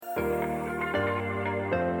Hello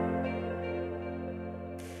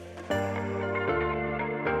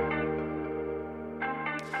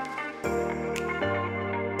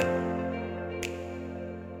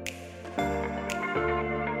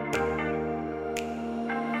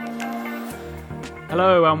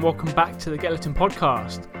and welcome back to the Skeleton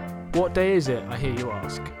Podcast. What day is it, I hear you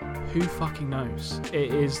ask? Who fucking knows?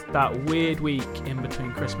 It is that weird week in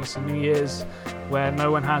between Christmas and New Year's where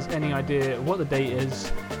no one has any idea what the date is,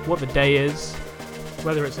 what the day is,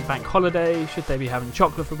 whether it's a bank holiday, should they be having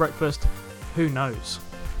chocolate for breakfast, who knows?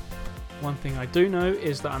 One thing I do know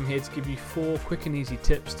is that I'm here to give you 4 quick and easy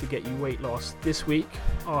tips to get you weight loss this week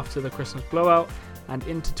after the Christmas blowout and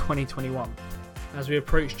into 2021. As we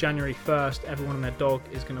approach January 1st, everyone and their dog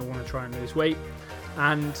is going to want to try and lose weight.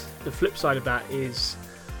 And the flip side of that is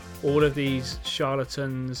all of these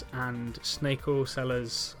charlatans and snake oil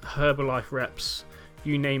sellers, Herbalife reps,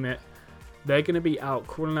 you name it, they're going to be out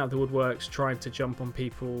crawling out of the woodworks trying to jump on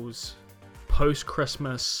people's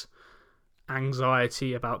post-Christmas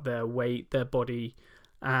anxiety about their weight, their body,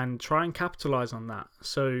 and try and capitalize on that.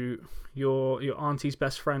 So your auntie's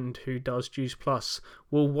best friend who does Juice Plus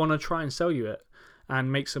will want to try and sell you it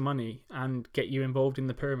and make some money and get you involved in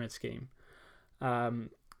the pyramid scheme. So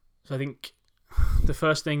I think the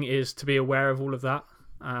first thing is to be aware of all of that.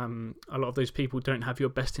 A lot of those people don't have your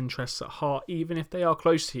best interests at heart, even if they are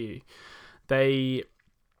close to you. They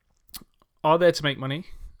are there to make money,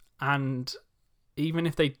 and even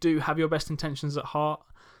if they do have your best intentions at heart,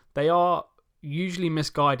 they are usually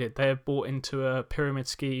misguided. They have bought into a pyramid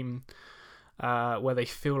scheme where they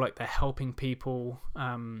feel like they're helping people,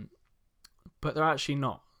 but they're actually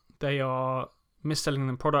not. They are mis-selling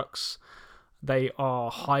them products. They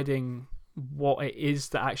are hiding what it is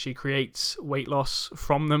that actually creates weight loss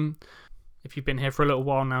from them. If you've been here for a little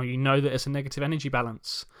while now, you know that it's a negative energy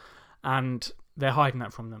balance, and they're hiding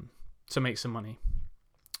that from them to make some money.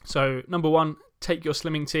 So number 1, take your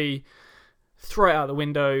slimming tea, throw it out the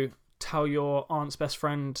window, tell your aunt's best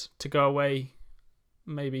friend to go away,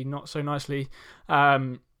 maybe not so nicely.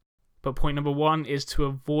 But point number 1 is to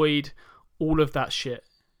avoid all of that shit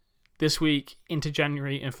this week into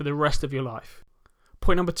January and for the rest of your life.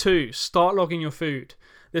 Point number 2, start logging your food.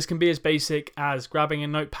 This can be as basic as grabbing a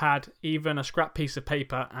notepad, even a scrap piece of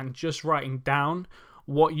paper, and just writing down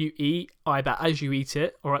what you eat, either as you eat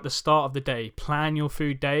it or at the start of the day. Plan your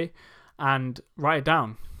food day and write it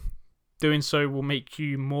down. Doing so will make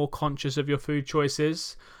you more conscious of your food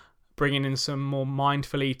choices, bringing in some more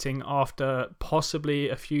mindful eating after possibly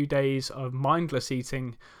a few days of mindless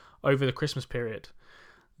eating over the Christmas period.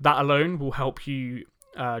 That alone will help you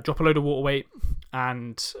drop a load of water weight,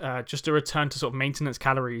 and just a return to sort of maintenance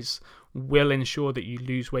calories will ensure that you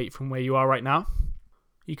lose weight from where you are right now.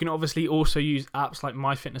 You can obviously also use apps like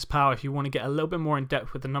MyFitnessPal if you want to get a little bit more in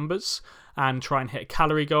depth with the numbers and try and hit a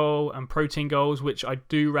calorie goal and protein goals, which I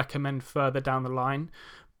do recommend further down the line.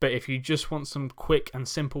 But if you just want some quick and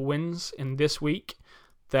simple wins in this week,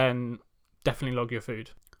 then definitely log your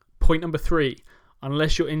food. Point number 3,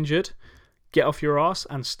 unless you're injured, get off your ass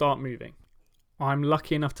and start moving. I'm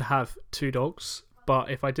lucky enough to have 2 dogs, but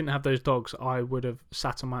if I didn't have those dogs, I would have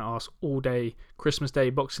sat on my ass all day, Christmas Day,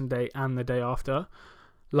 Boxing Day, and the day after.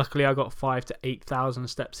 Luckily, I got 5,000 to 8,000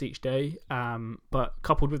 steps each day, but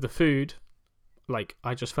coupled with the food,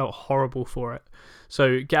 I just felt horrible for it.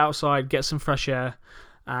 So get outside, get some fresh air,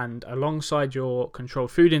 and alongside your controlled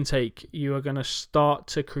food intake, you are going to start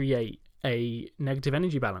to create a negative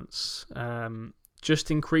energy balance. Just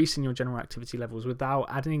increasing your general activity levels without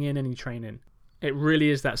adding in any training. It really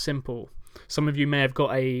is that simple. Some of you may have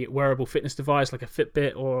got a wearable fitness device like a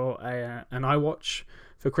Fitbit or an iWatch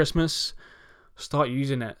for Christmas. Start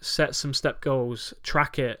using it. Set some step goals,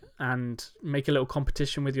 track it, and make a little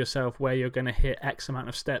competition with yourself where you're going to hit X amount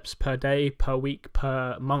of steps per day, per week,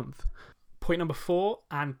 per month. Point number 4,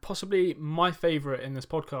 and possibly my favourite in this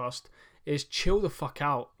podcast, is chill the fuck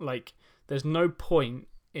out. There's no point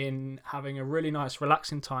in having a really nice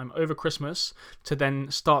relaxing time over Christmas to then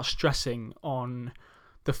start stressing on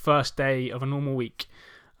the first day of a normal week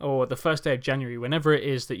or the first day of January, whenever it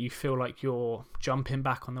is that you feel like you're jumping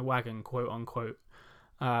back on the wagon, quote unquote.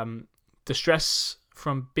 The stress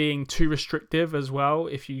from being too restrictive as well,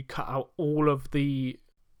 if you cut out all of the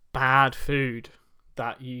bad food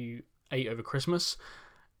that you ate over Christmas,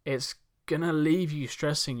 it's going to leave you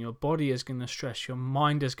stressing. Your body is going to stress. Your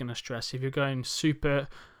mind is going to stress. If you're going super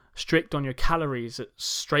strict on your calories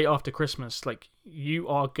straight after Christmas, you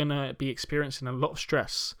are going to be experiencing a lot of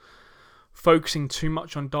stress. Focusing too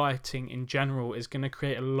much on dieting in general is going to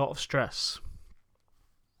create a lot of stress.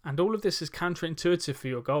 And all of this is counterintuitive for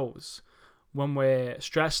your goals. When we're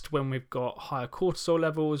stressed, when we've got higher cortisol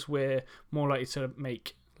levels, we're more likely to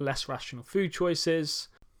make less rational food choices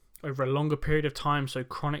over a longer period of time. So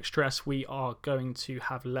chronic stress, we are going to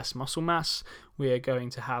have less muscle mass, we are going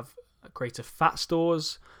to have greater fat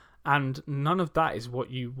stores, and none of that is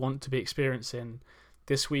what you want to be experiencing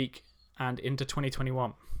this week and into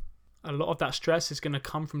 2021. A lot of that stress is going to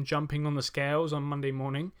come from jumping on the scales on Monday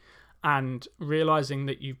morning and realizing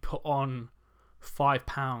that you put on 5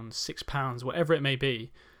 pounds, 6 pounds, whatever it may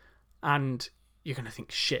be, and you're going to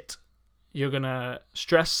think shit. You're going to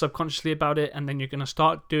stress subconsciously about it, and then you're going to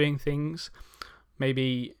start doing things,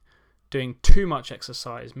 maybe doing too much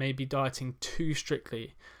exercise, maybe dieting too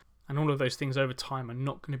strictly, and all of those things over time are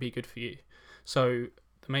not going to be good for you. So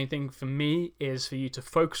the main thing for me is for you to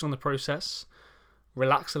focus on the process,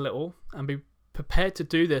 relax a little, and be prepared to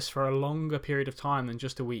do this for a longer period of time than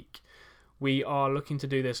just a week. We are looking to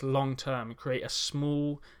do this long term, create a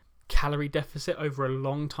small calorie deficit over a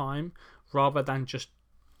long time rather than just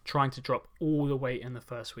trying to drop all the weight in the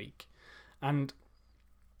first week. And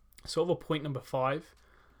sort of a point number 5,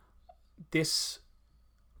 this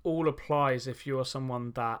all applies if you're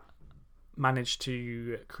someone that managed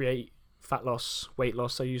to create fat loss, weight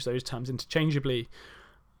loss, I use those terms interchangeably,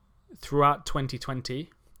 throughout 2020.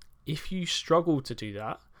 If you struggle to do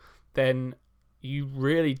that, then you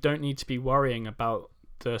really don't need to be worrying about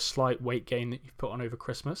the slight weight gain that you've put on over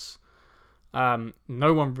Christmas.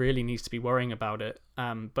 No one really needs to be worrying about it.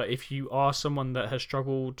 But if you are someone that has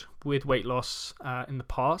struggled with weight loss in the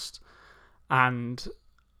past and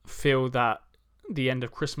feel that the end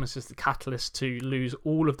of Christmas is the catalyst to lose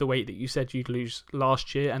all of the weight that you said you'd lose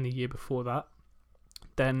last year and the year before that,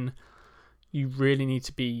 then you really need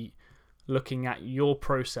to be looking at your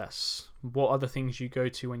process. What are the things you go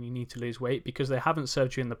to when you need to lose weight? Because they haven't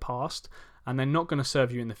served you in the past and they're not going to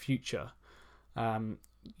serve you in the future.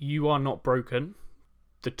 You are not broken.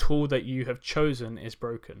 The tool that you have chosen is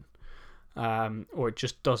broken, or it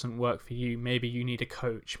just doesn't work for you. Maybe you need a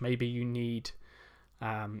coach. Maybe you need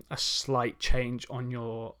a slight change on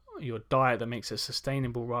your diet that makes it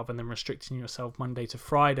sustainable rather than restricting yourself Monday to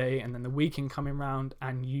Friday and then the weekend coming around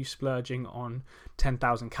and you splurging on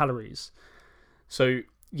 10,000 calories. So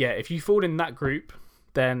yeah, if you fall in that group,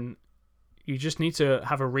 then you just need to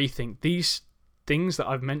have a rethink. These things that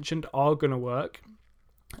I've mentioned are going to work.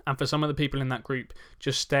 And for some of the people in that group,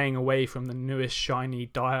 just staying away from the newest shiny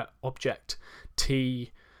diet object,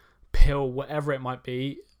 tea, pill, whatever it might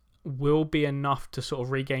be, will be enough to sort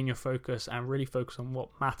of regain your focus and really focus on what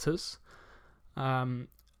matters. And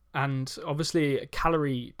obviously a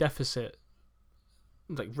calorie deficit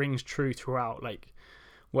rings true throughout,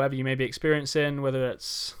 whatever you may be experiencing, whether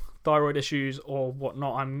it's thyroid issues or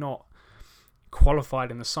whatnot. I'm not qualified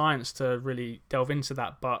in the science to really delve into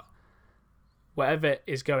that, but whatever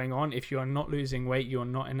is going on, if you are not losing weight, you're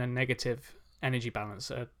not in a negative energy balance,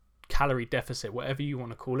 a calorie deficit, whatever you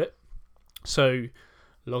want to call it. So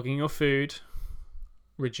logging your food,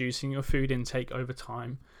 reducing your food intake over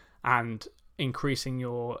time, and increasing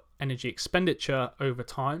your energy expenditure over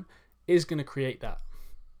time is going to create that.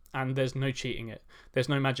 And there's no cheating it. There's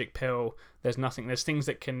no magic pill. There's nothing. There's things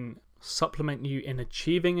that can supplement you in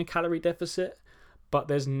achieving a calorie deficit, but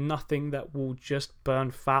there's nothing that will just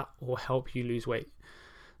burn fat or help you lose weight.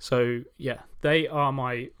 So yeah, they are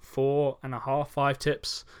my 4.5, 5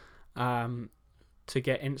 tips to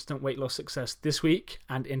get instant weight loss success this week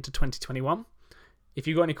and into 2021. If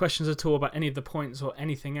you've got any questions at all about any of the points or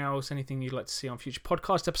anything else, anything you'd like to see on future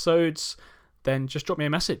podcast episodes, then just drop me a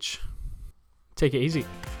message. Take it easy.